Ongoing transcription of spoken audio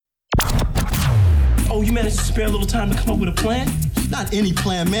Oh, you managed to spare a little time to come up with a plan? Not any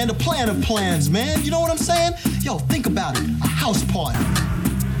plan, man. The plan of plans, man. You know what I'm saying? Yo, think about it. A house party.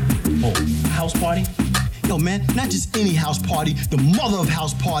 Oh, house party? Yo, man, not just any house party. The mother of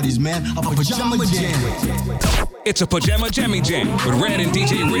house parties, man. A pajama jam. It's a Pajama Jammy Jam with Red and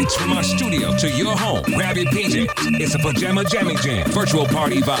DJ Rich from our studio to your home. Grab your PJs. It's a Pajama Jammy Jam. Virtual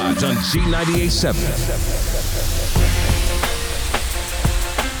party vibes on G98.7.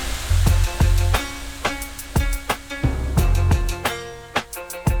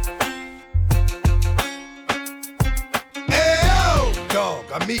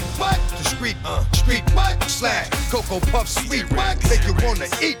 What? The street what? Slash, Cocoa Puffs, sweet what? Make you wanna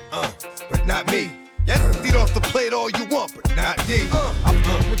eat, but not me. Yes, eat off the plate all you want, but not me. I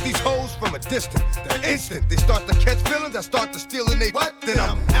fuck with these hoes from a distance. The instant they start to catch feelings, I start to steal and they what? Then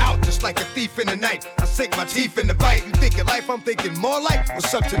I'm out just like a thief in the night. I sink my teeth in the bite. You thinking life, I'm thinking more life.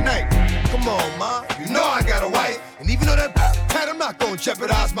 What's up tonight? Come on, ma. You know I got a wife. And even though that pat, I'm not gonna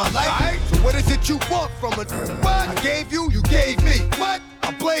jeopardize my life. Right. So what is it you want from a what? I gave you, you gave me. What?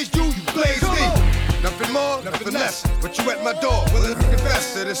 I blazed you, you blazed me. Nothing more, nothing less. But you at my door, willing to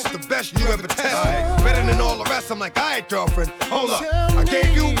confess that it's the best you ever test. Better than all the rest. I'm like, alright, girlfriend, hold up. I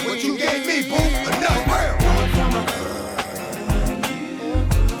gave you what you gave me, boo. Enough.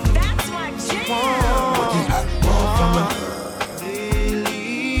 That's my jam. What you want from a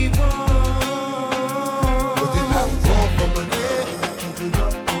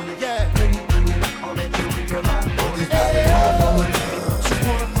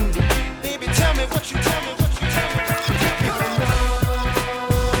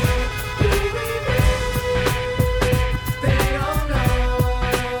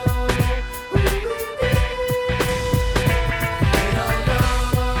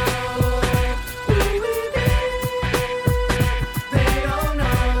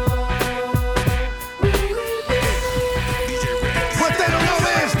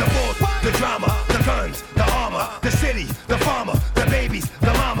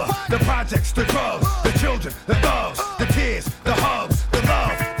the drugs, the children, the thugs, the tears, the hugs, the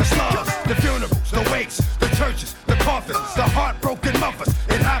love, the slugs, the funerals, the wakes, the churches, the coffins, the heartbroken mothers.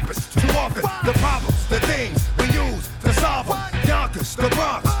 It happens too often. The problems, the things we use to solve them. Yonkers, the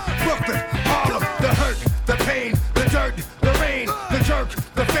Bronx, Brooklyn, Harlem, the hurt, the pain, the dirt, the rain, the jerk,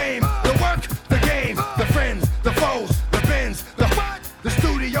 the fame, the work, the game, the friends, the foes, the bins, the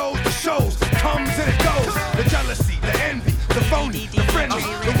studios, the shows, comes and it goes. The jealousy, the envy, the phony, the friendly,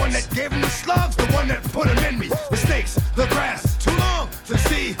 the one that gave him the slugs, the one that put him in me. The snakes, the grass, too long to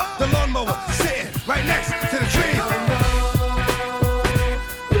see. The lawnmower sitting right next to the tree.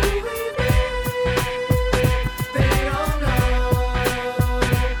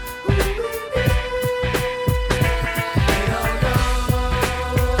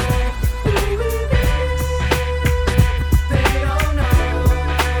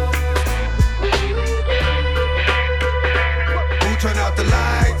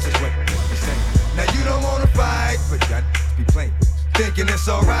 Thinking it's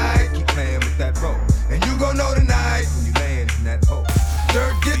alright, keep playing with that rope. And you gon' know tonight when you land in that hole.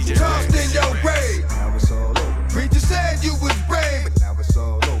 Dirt gets tossed in your grave. Now it's all over. Preacher said you was brave, but now it's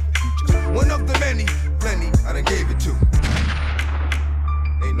all over. You just one of the many, plenty I done gave it to.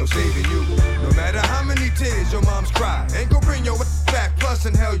 Ain't no saving you. No matter how many tears your mom's cry, ain't gon' bring your back. Plus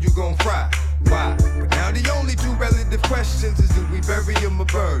in hell you gon' fry. Why? But now the only two relative questions is do we bury him or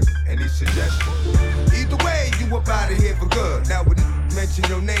burn? Any suggestions? Either way, you up out of here for good. Now when mention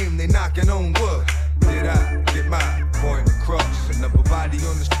your name, they knocking on wood. Did I get my point across? Another body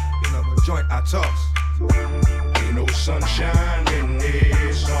on the another joint I toss. Ain't no sunshine in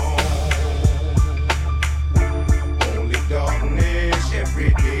this home. Only darkness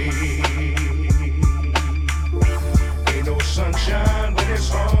every day. Ain't no sunshine when it's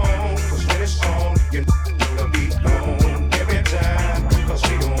home. Cause when it's home, you know the beat gone every time. Cause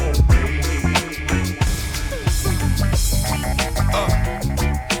we don't play.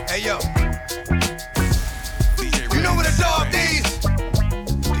 Hey yo, you know what a dog needs?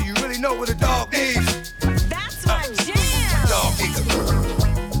 Do you really know what a dog needs? That's my jam. Dog needs a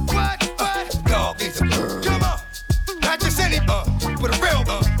what? Dog needs a come on, not just any but a real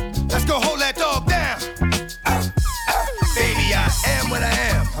let's go hold that dog down. Baby, I am what I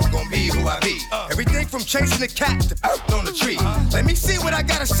am. I'm gonna be who I be. Everything from chasing the cat to on the tree. Let me see what I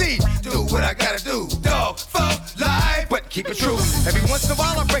gotta see. Do what I gotta do. Dog for life, but keep it true. Every once in a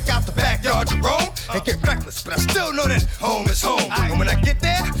while I break out the backyard to roam and get reckless, but I still know that home is home. And when I get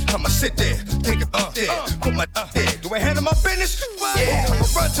there, I'ma sit there, think about there, put my there. Do I handle my business? Yeah, I'ma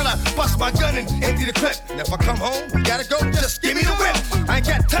run till I bust my gun and empty the clip. And if I come home, you gotta go, just give me the whip. I ain't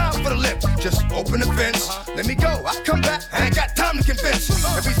got time for the lip. Just open the fence, let me go, I'll come back, I ain't got time to convince.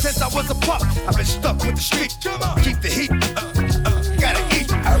 Ever since I was a pup, I've been stuck with the street. Keep the heat, gotta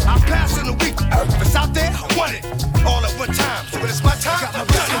eat. I'll pass in a week. If it's out there, I want it all at one time. So when it's my time, got my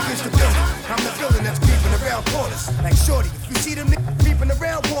back against the building. I'm the villain that's creeping around corners. Like Shorty, if you see them niggas creeping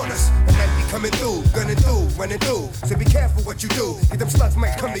around corners, and that be coming through, gunning through, running through. So be careful what you do, cause them slugs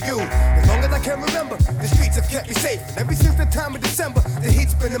might come to you. As long as I can remember, the streets have kept me safe. And ever since the time of December, the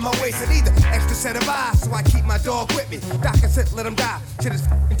heat's been in my waist. And either extra set of eyes, so I keep my dog with me. Doctor said let him die, shit his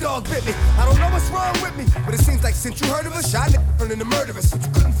f***ing dog bit me. I don't know what's wrong with me, but it seems like since you heard of us, y'all niggas turning to murderers. But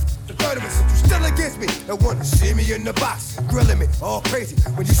you couldn't the third of us, but you still against me. They want to see me in the box, grilling me all crazy.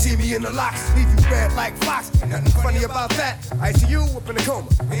 When you see me in the locks, leave you red like Fox. Nothing funny about that. ICU up in a coma,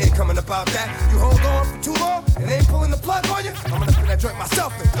 it ain't coming about that. You hold on for too long, and they ain't pulling the plug on you. I'm gonna put that joint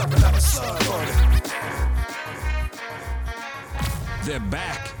myself and dump another slug on you. They're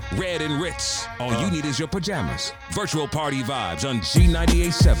back. Red and Ritz. All you need is your pajamas. Virtual party vibes on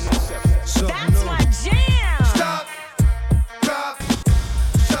G98.7. That's my jam. Stop, drop,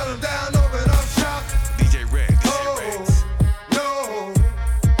 shut them down, open up shop. DJ Red. Oh, no,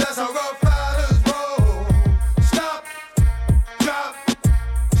 that's how Rough Riders roll. Stop, drop,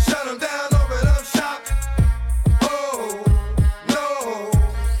 shut them down, open up shop. Oh, no,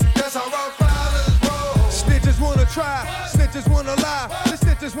 that's how Rough Riders roll. Snitches wanna try, snitches wanna lie. The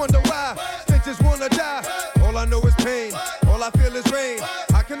snitches wonder why, snitches wanna die. All I know is pain, all I feel is rain.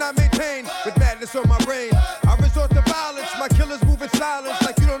 How can I maintain with madness on my brain? I resort to violence, my killers move in silence.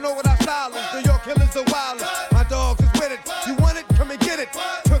 Like you don't know what I silence, New York killers are wildest. My dogs is with it, you want it, come and get it.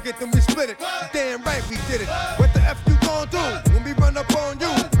 Took it, then we split it, damn right we did it. What the F you gon' do when we run up on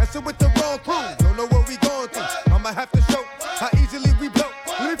you? Messing with the wrong crew, don't know what we going through. I'ma have to show how easily we blow.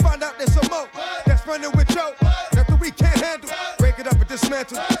 Let me find out there's some more that's running with Joe. Nothing we can't handle, break it up and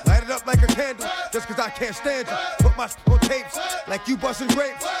dismantle. Light it up like a candle, just cause I can't stand you. Put my on tapes, like you busting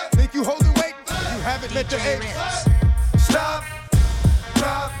grapes. Think you holding weight, you haven't met the apes. Stop,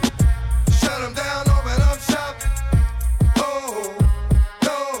 drop, shut them down, open up shop. Oh,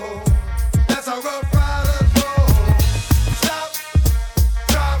 no, that's how Rough Riders roll. Stop,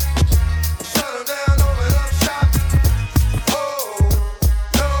 drop, shut them down, open up shop. Oh,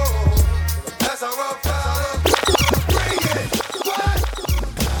 no, that's how Rough Riders roll. Bring it, what?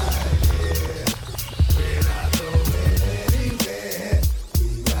 We're not going anywhere. We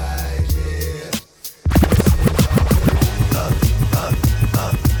right here.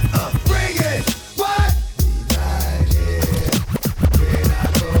 Bring it, what? We right here. We're not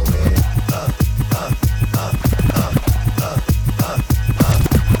going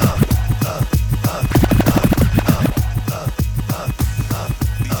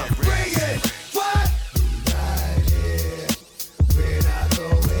Bring it, what? We right here. We're not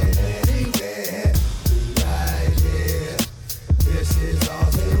going anywhere. We right here. This is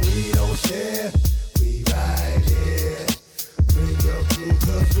ours and we don't share. We right here. Bring your crew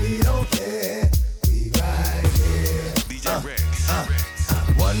cause we don't care. We right here. DJ Red.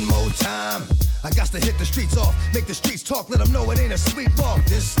 One more time. I got to hit the streets off, make the streets talk, let them know it ain't a sweet walk.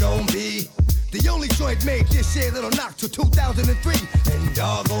 This gon' be the only joint made this year that'll knock to 2003. And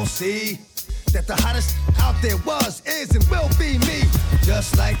y'all gon' see that the hottest out there was, is, and will be me.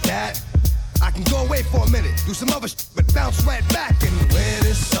 Just like that, I can go away for a minute, do some other shit, but bounce right back and wear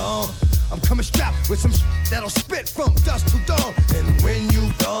this song. I'm coming strapped with some shit that'll spit from dusk to dawn. And when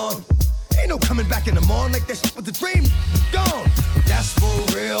you gone, ain't no coming back in the morning like that shit with the dream gone. That's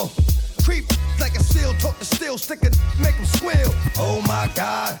for real. Creep like a seal, talk to steel, stick it, make him squeal. Oh my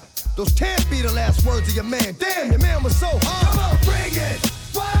God, those can't be the last words of your man. Damn, your man was so hard. Come on, bring it.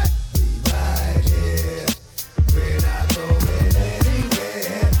 What? We right here. We're not going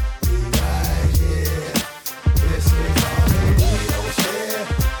anywhere. We right here. This is all that we don't share.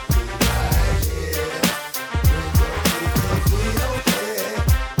 We right here. Bring your crew 'cause we don't care.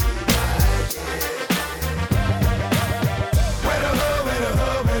 We right here. Where the hood, where the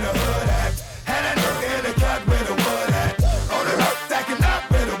hood, where the hood at? Had that nigga in the cut where the wood at. On the road, stacking up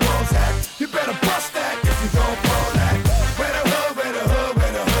where the wolves at. You better bust that if you gon' pull that. Where the hood, where the hood,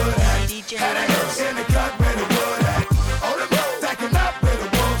 where the hood at? Had that nigga in the cut where the wood at. On the road, stacking up where the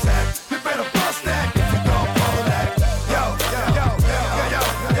wolves at. You better bust that if you gon' pull that. Yo, yo, yo, yo, yo,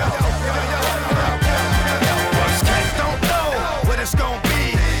 yo, yo, yo, yo, yo. Bust cats don't know what it's gon' be.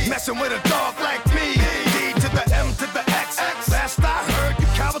 Messing with a dog like me. D to the M to the X. Last I heard, you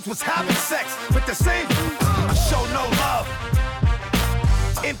cowards was having sex with the same. I show no love.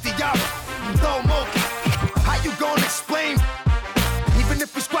 Empty out, no more. How you gonna explain? Even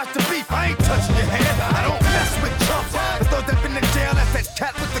if we squash the beef, I ain't touching your hand. I don't mess with chumps. But those that been in jail, that's that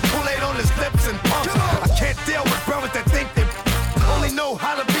cat with the Kool-Aid on his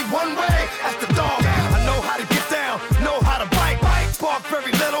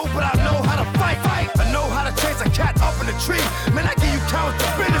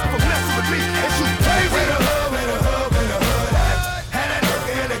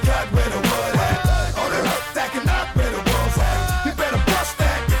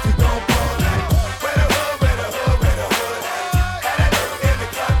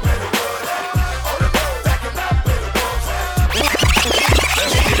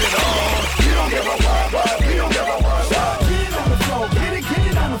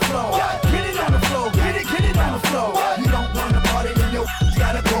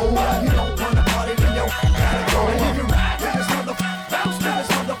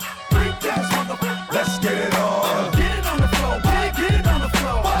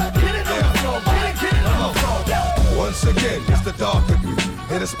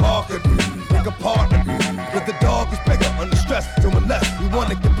Let us spark it, pick a partner. But the dog is bigger under stress, doing less. We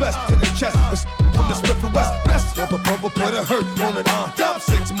wanna get blessed to the chest. From the Smith and West, best never bubble, put a hurt on it. Dump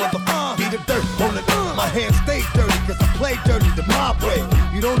 6 motherfucker, beat the dirt on it. My hands stay dirty, cause I play dirty the mob way.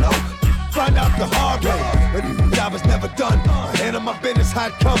 You don't know? Find out the hard way. But the job is never done. I handle my business how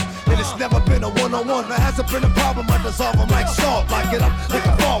it comes. And it's never been a one-on-one. There hasn't been a problem. I dissolve them like salt. Lock it up like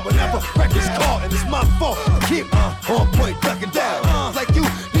a ball whenever record's caught. And it's my fault. Keep on point, ducking down. Like you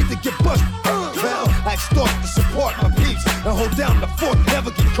need to get busted. Well, I extort to support my peeps. And hold down the fort.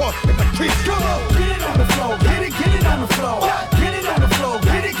 Never get caught in my creeps. Come on. Get it on the floor. Get it on the floor. Get it on the floor.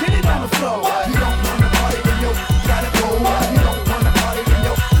 Get it on the floor. You don't wanna party, then you gotta go. You don't wanna party, then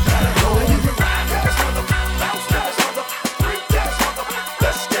you gotta go. You can ride to this mother, bounce to this mother, freak to this mother.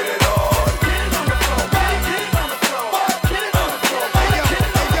 Let's get it on. Get it on the floor. Get it on the floor. Get it on the floor. Hey yo,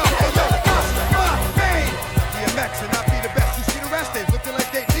 what's my name? DMX and I be the best. You see the rest, they looking like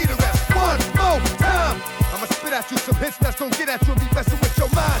they need a rest. One more time. I'ma spit at you some hits that's gonna get at you and be messing with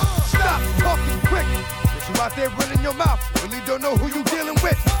your mind. Stop talking quick. If you out there running your mouth, really don't know who you dealing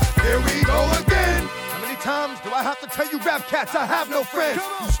with. Here we go again. How many times do I have to tell you rap cats I have no friends?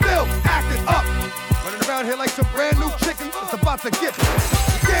 You still acting up. Running around here like some brand new chicken that's about to get.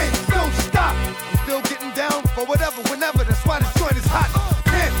 The game don't stop. I'm still getting down for whatever, whenever. That's why this joint is hot.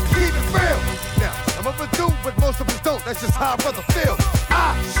 Can't keep it real. Now, some of us do, but most of us don't. That's just how a brother feels.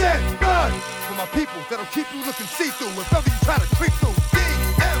 I shed blood for my people that'll keep you looking see-through if ever you try to creep through.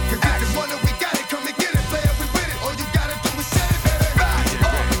 DM, cause I just wonder we got it, come and get it, play it, we with it. All you gotta do is say it, baby. Ride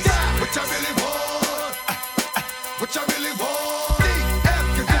or die. What I really want, what I really want. DM,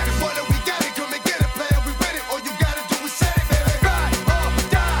 cause I just wonder we got it, come and get it, play it, we with it. All you gotta do is say it, baby. Ride or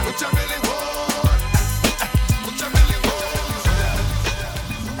die. What I really want, what I really want.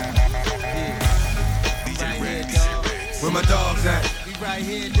 Where my dogs at? We right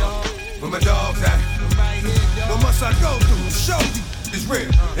here, dog. Where my dogs at? We right here, dog. What must I go through to show you it's real?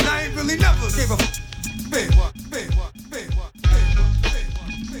 And I ain't really never gave a big.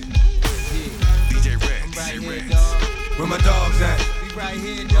 DJ Rex. Right DJ here, Rex. dog. Where my dogs at? We right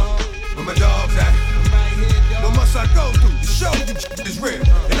here, dog. Where my dogs at? We right here, dog. What must I go through to show you it's real?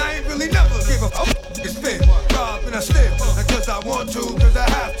 And I ain't really never gave a it's fair. Rob and I steal, not cause I want to, cause I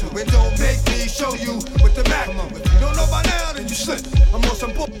have to. And don't make me show you with the Mac. If you don't know by now, then you slip. I'm on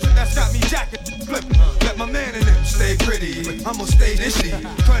some bullshit that's got me jacket flip. Let my man in them stay pretty, but I'm gonna stay this shit.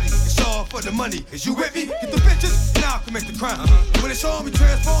 Cruddy, it's all for the money. Is you with me? Get the bitches, now I commit the crime. When it's on, we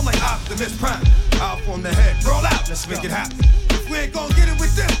transform like Optimus Prime. Out from the head, roll out, let's make it happen. If we ain't gonna get it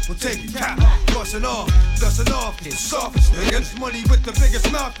with them, we'll take it cap. Bustin' off, dustin' off, it's softest nigga. This money with the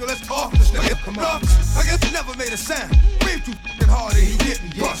biggest mouth, yo, let's off this nigga. Come on, I guess you never made a sound. Breathe too f***ing hard and you getting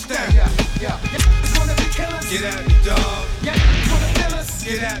bust down. Yeah. It's gonna be killers. Get at me, dog. Yeah. It's gonna kill us.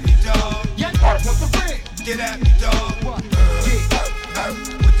 Get at me, dog. Yeah. Want the ring. Get at me, dog.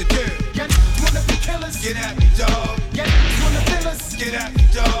 With the dirt. Yeah. It's gonna be killers. Get at me, dog. Yeah. It's gonna kill us. Get at me,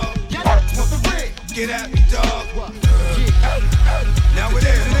 dog. Yeah. Want the ring. Get at me, dog. Now it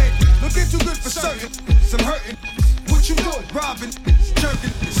is, it ain't looking too good for certain. Some hurting. What you doing? Robbing,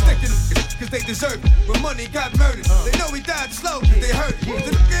 jerking, sticking, cause they deserve it. When money got murdered, they know he died slow, cause they hurt it.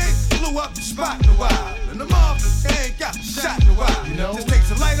 The game blew up the spot in a while. And the motherfucker ain't got shot in a while. Just takes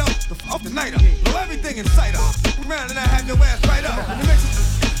a light up, off the night up. Blow everything in sight up. Around and I have your ass right up. And it makes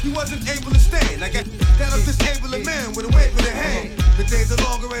it, he wasn't able to stand. I got that I'm disabling man with a wave of the hand. The days are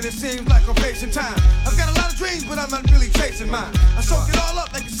longer and it seems like I'm facing time. I've got a lot of dreams, but I'm not really chasing mine. I soak it all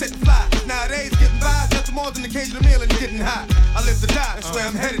up like a sitting fly. Nowadays, getting by is nothing more than occasional meal and getting high. I live to die, that's where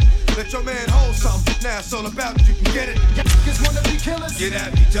I'm headed. Let your man hold something. Now it's all about it, you can get it. Yeah. It's wanna be killers. Get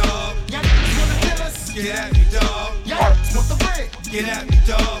at me, dog. Yeah. It's wanna kill us. Get at me, dog. Yeah. It's want the ring. Get at me,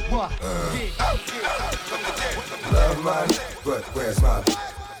 dog. Love my but where's my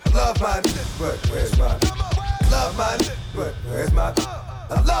love my but where's my love my but where's my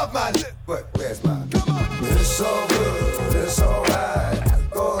I love my but where's my it's so good, it's alright.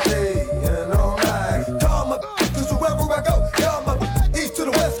 All day and all night. Call my cause wherever I go, y'all my east to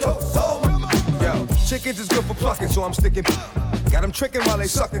the west coast. All my yo, chickens is good for plucking, so I'm sticking. Got them tricking while they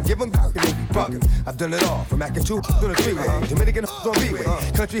sucking, give them and they be bucking. I've done it all, from acting 2 on the 3-way, Dominican on B-way,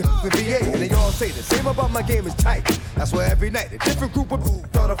 country with VA, and they all say the same about my game is tight. That's why every night a different group of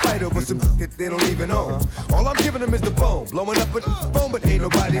thought a fight over some that they don't even own. All I'm giving them is the bone, blowing up a phone, but ain't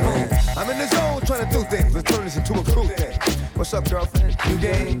nobody home. I'm in the zone trying to do things, let's turn this into a crew thing. What's up, girlfriend? New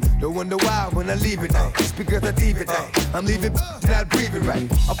game. Don't wonder why when I leave it night. It's because I leave it night. I'm leaving, not breathing right.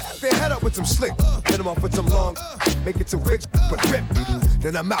 I'll f*** their head up with some slick, hit them off with some long, make it some quick, but rip.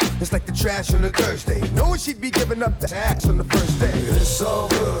 Then I'm out, it's like the trash on a Thursday. Knowing she'd be giving up the axe on the first day. It's all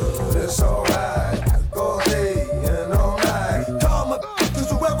good, it's alright. All day and all night. Call my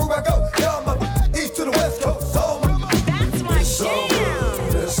cause wherever I go, y'all my east to the west coast. All my That's my it's all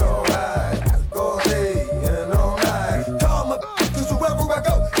good, it's alright. All day and all night. Call my cause wherever I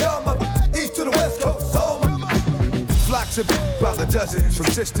go, y'all my east to the west coast. All my Flocks of by the dozens, from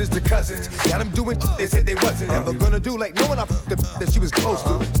sisters to cousins. Got them doing they said they wasn't ever gonna do, like knowing I the that she was close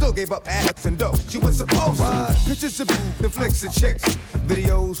to. Still gave up ass and dough. She was supposed to. Pictures of the flicks of chicks,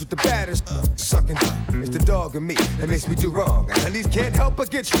 videos with the baddest sucking. It's the dog in me that makes me do wrong. And these can't help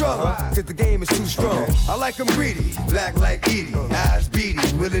but get strong, cause the game is too strong. I like them greedy, black like Edie, eyes beady,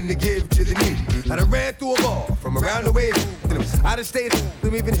 willing to give to the needy. I done ran through a ball from around the way. I done stayed,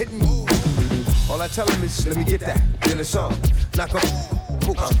 them even hitting me. All I tell them is, let me get that, then it's on. Knock up,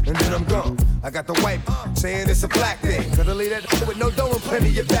 and then I'm gone. I got the wipe saying it's a black thing. Gotta leave that with no dough and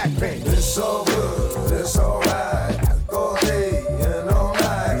plenty of back pain. it's all good, it's alright. All day and all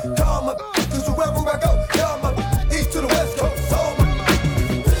night. Call my cause wherever I go, y'all my east to the west coast. All my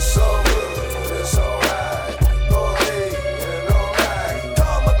it's all good, it's alright. All day and all night.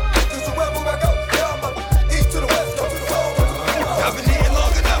 Call my cause wherever I go, y'all my east to the west coast. All my I've been eating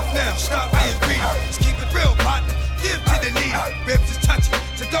long enough now, stop being greedy. Let's keep it real, partner, give to the needy. Ribs is touching,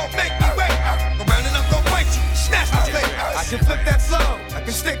 so don't make me wait. Around and I'm gonna bite you, snatch the plate. I can flip that slow, I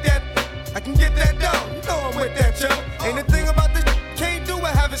can stick that, I can get that dough. You know I'm with that, yo. Ain't a thing about this can't do, I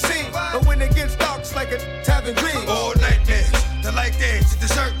haven't seen. But when it gets dark, it's like a having dreams. All nightmares, the light days, the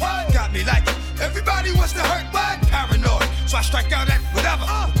dessert. Got me like it. Everybody wants to hurt, but paranoid. So I strike out at whatever.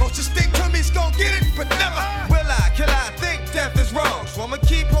 The closest thing to me's gon' get it, but never. Will I, kill I think death is wrong. So I'ma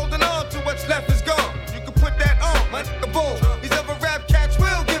keep holding on to what's left is gone. You can put that on, my nigga boom. These other rap cats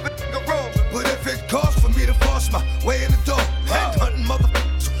will give it a room. But if it costs for me to force my way in the door, head hunting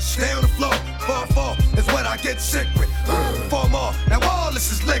motherfuckers, stay on the floor. Fall is what I get sick with. Four more, now all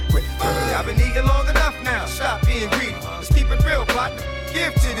this is liquid. I've been eating long enough now, stop being greedy. Let's keep it real, partner,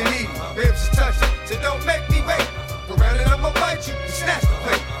 give to the needy. Ribs is touching, so don't make me wait. Go round and I'ma bite you and snatch the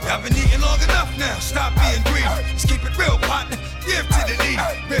plate. I've been eating long enough now, stop being greedy. Let's keep it real, partner, give to the needy.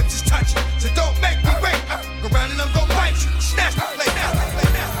 Ribs is touching, so don't make me wait. Go round and I'm gonna bite you, snatch the plate. I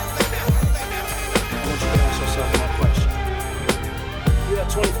want you to ask yourself one question. You had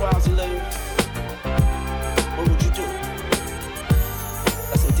 24 hours to live. What would you do?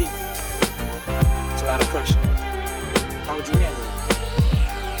 That's a deep. It's a lot of pressure. How would you handle it?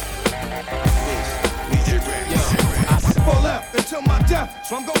 Fall out until my death,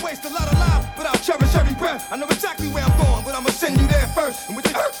 so I'm gonna waste a lot of life, but I'll cherish every breath. I know exactly where I'm going, but I'ma send you there first. And with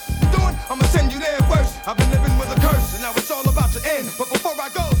the earth you're doing, I'ma send you there worse. I've been living with a curse, and now it's all about to end. But before I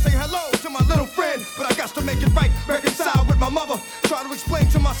go, say hello to my little friend. But I got to make it right, reconcile with my mother. Try to explain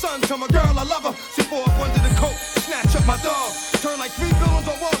to my son, to my girl I love her. She fall up under the coat, snatch up my dog. Turn like 3 villains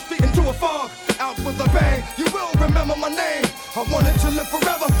on Wall Street into a fog. Out with a bang, you will remember my name. I wanted to live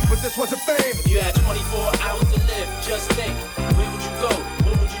forever, but this wasn't fame. If you had 24 hours to live, just think. Where would you go?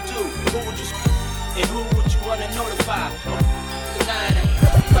 What would you do? Who would you and who would you want to notify?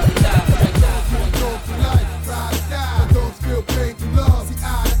 Don't feel pain through love. See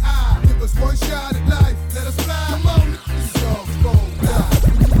eye to eye. Give us one shot at life. Let us fly. Come on, these dogs gon' die.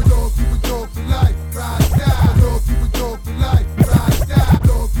 When you a dog for life. Ride or die. Dog, you a dog for life. Ride or die.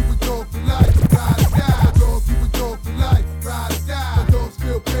 Dog, you a dog for life. Ride or die. Dog, you a dog for life. Ride or die. Dogs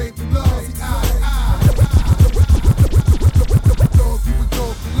feel pain through love. See eye to eye. Dog, you a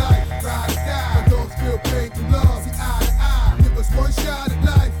dog for life. Ride or die. Dogs feel pain through love. See eye to eye. Give us one shot at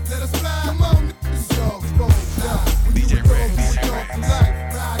life. Let us fly. Come on, these dogs gon' die. DJ Red, DJ Red.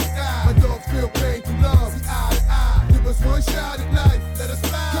 My dogs feel pain through love. See eye to eye. Give us one shot at life. Let us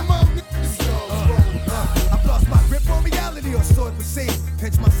fly. Come on, these dogs gon' die. I've lost my grip on reality or so it would seem.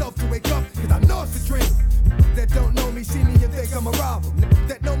 Pinch myself to wake up, cause I know it's a dream. That don't know me, see me and think I'm a rival.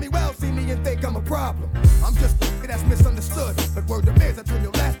 That know me well, see me and think I'm a problem. I'm just that's misunderstood. But word to Miz, I turn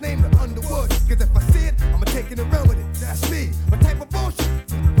your last name to Underwood. Cause if I see it, I'ma take it and run with it. That's me. What type of bullshit?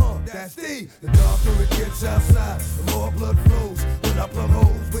 That's D. The darker it gets outside, the more blood flows. When I plug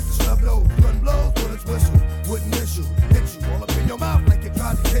holes with the snub nose, gun blows, bullets whistle. Wouldn't issue, hit you all up in your mouth like it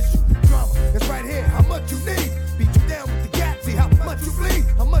tried to hit you. Drama, it's right here. How much you need? Beat you down with the gat. See how much you bleed,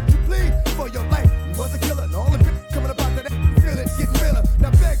 how much you plead for your life. You was a killer, and all the bitches coming about that. Feel it, getting realer.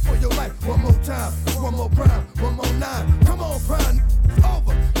 Now beg for your life. One more time, one more crime, one more 9. Come on, crime, it's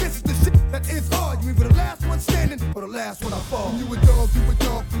over. This is the shit that is hard. You either the last one standing or the last one I fall. You a dog for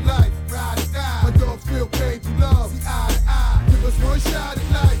life. Ride or die. My dogs feel pain through love. See eye to eye. Give us one shot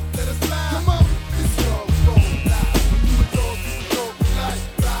at life. Let us fly. Come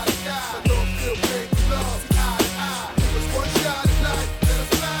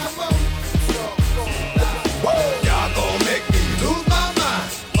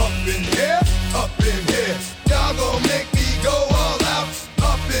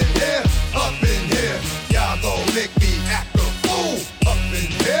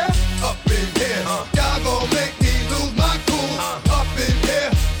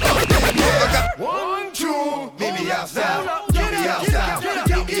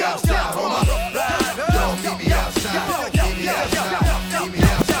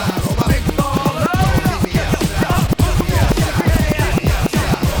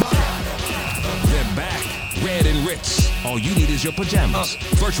is your pajamas.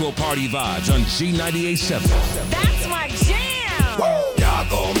 Virtual party vibes on G98.7. That's my jam. Y'all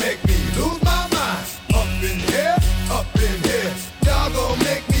gon' make me lose my mind. Up in here, up in here. Y'all gon'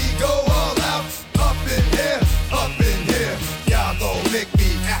 make me go all out. Up in here, up in here. Y'all gon' make me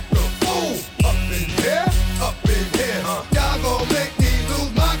act a fool. Up in here, up in here. Y'all gon' make me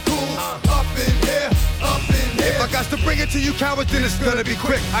lose my cool. Up in here, up in here. If I got to bring it to you cowards, then it's gonna be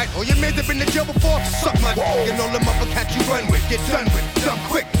quick. Alright, all your men have been in jail before, suck my dick. And all them upper cats you run with, get done with, done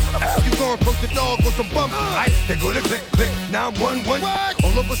quick. You gon' poke the dog with some bump. Alright, they go to click, click. Now I'm 1-1.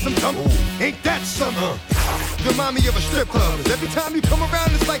 All over some dump. Ain't that something? You remind me of a strip club. Every time you come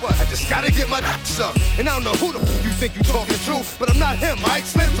around, it's like, I just gotta get my dick sucked. And I don't know who the f you think you talking to, but I'm not him, alright,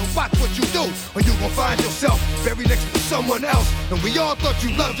 Slim? So watch what you do, or you gon' find yourself buried next to someone else. And we all thought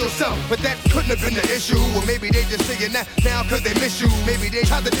you loved yourself, but that couldn't have been the issue. Or maybe they just saying that now cause they miss you. Maybe they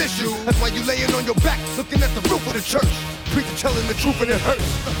tried to diss you. That's why you laying on your back, looking at the roof of the church. Preacher telling the truth and it hurts.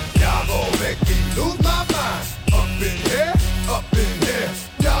 Y'all gon' make me lose my mind. Up in here, up in here.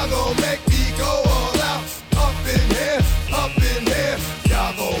 Y'all gon' make me go all out. Up in here, up in here.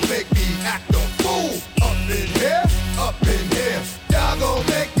 Y'all gon' make me act a fool. Up in here, up in here. Y'all gon'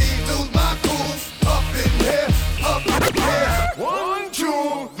 make me lose my cool. Up in here, up in here. 1,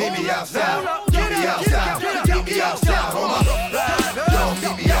 2, meet me outside.